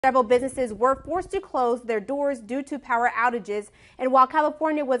Several businesses were forced to close their doors due to power outages, and while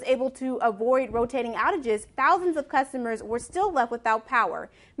California was able to avoid rotating outages, thousands of customers were still left without power.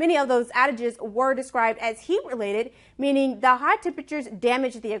 Many of those outages were described as heat-related, meaning the high temperatures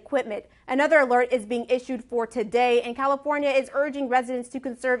damaged the equipment. Another alert is being issued for today, and California is urging residents to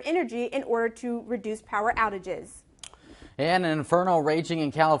conserve energy in order to reduce power outages. And an inferno raging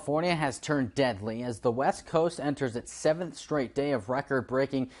in California has turned deadly as the West Coast enters its 7th straight day of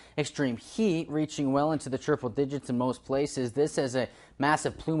record-breaking extreme heat, reaching well into the triple digits in most places. This as a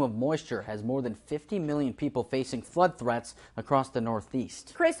massive plume of moisture has more than 50 million people facing flood threats across the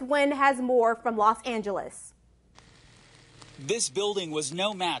Northeast. Chris Wynn has more from Los Angeles. This building was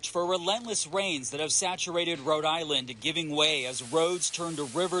no match for relentless rains that have saturated Rhode Island, giving way as roads turn to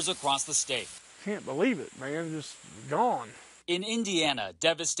rivers across the state. Can't believe it, man. Just gone. In Indiana,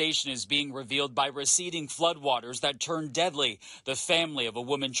 devastation is being revealed by receding floodwaters that turned deadly. The family of a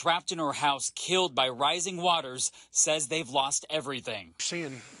woman trapped in her house, killed by rising waters, says they've lost everything.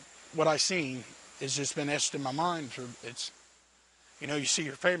 Seeing what I seen has just been etched in my mind. It's, you see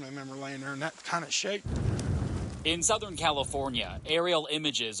your family member laying there in that kind of shape. In Southern California, aerial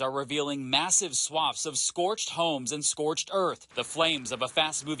images are revealing massive swaths of scorched homes and scorched earth, the flames of a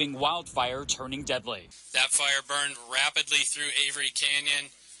fast-moving wildfire turning deadly. That fire burned rapidly through Avery Canyon,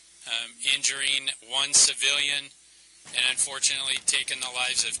 injuring one civilian and unfortunately taking the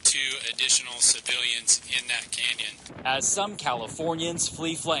lives of 2 additional civilians in that canyon. As some Californians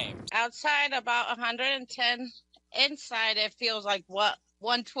flee flames. Outside about 110, inside it feels like what?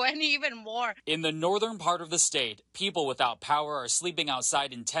 120, even more. In the northern part of the state, people without power are sleeping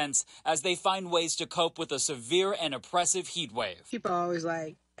outside in tents as they find ways to cope with a severe and oppressive heat wave. People are always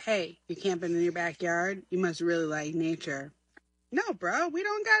like, hey, you're camping in your backyard, you must really like nature. No, bro, we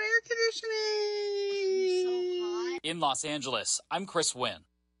don't got air conditioning. So hot. In Los Angeles, I'm Chris Wynn.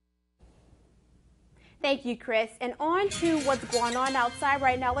 Thank you, Chris. And on to what's going on outside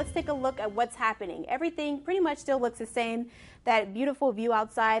right now. Let's take a look at what's happening. Everything pretty much still looks the same. That beautiful view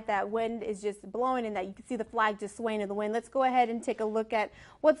outside, that wind is just blowing and that you can see the flag just swaying in the wind. Let's go ahead and take a look at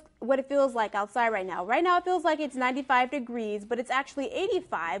what it feels like outside right now. Right now it feels like it's 95 degrees, but it's actually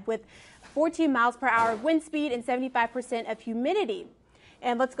 85 with 14 miles per hour wind speed and 75% of humidity.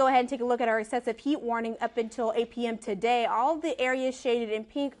 And let's go ahead and take a look at our excessive heat warning up until 8 p.m. today. All the areas shaded in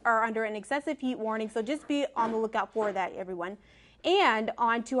pink are under an excessive heat warning, so just be on the lookout for that, everyone. And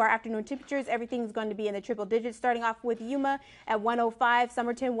on to our afternoon temperatures, everything's going to be in the triple digits, starting off with Yuma at 105,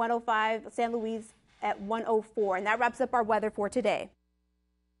 Somerton 105, San Luis at 104. And that wraps up our weather for today.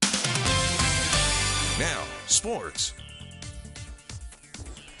 Now, sports.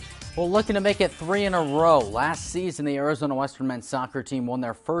 Well, looking to make it 3 in a row. Last season, the Arizona Western men's soccer team won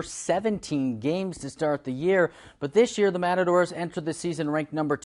their first 17 games to start the year. But this year, the Matadors entered the season ranked number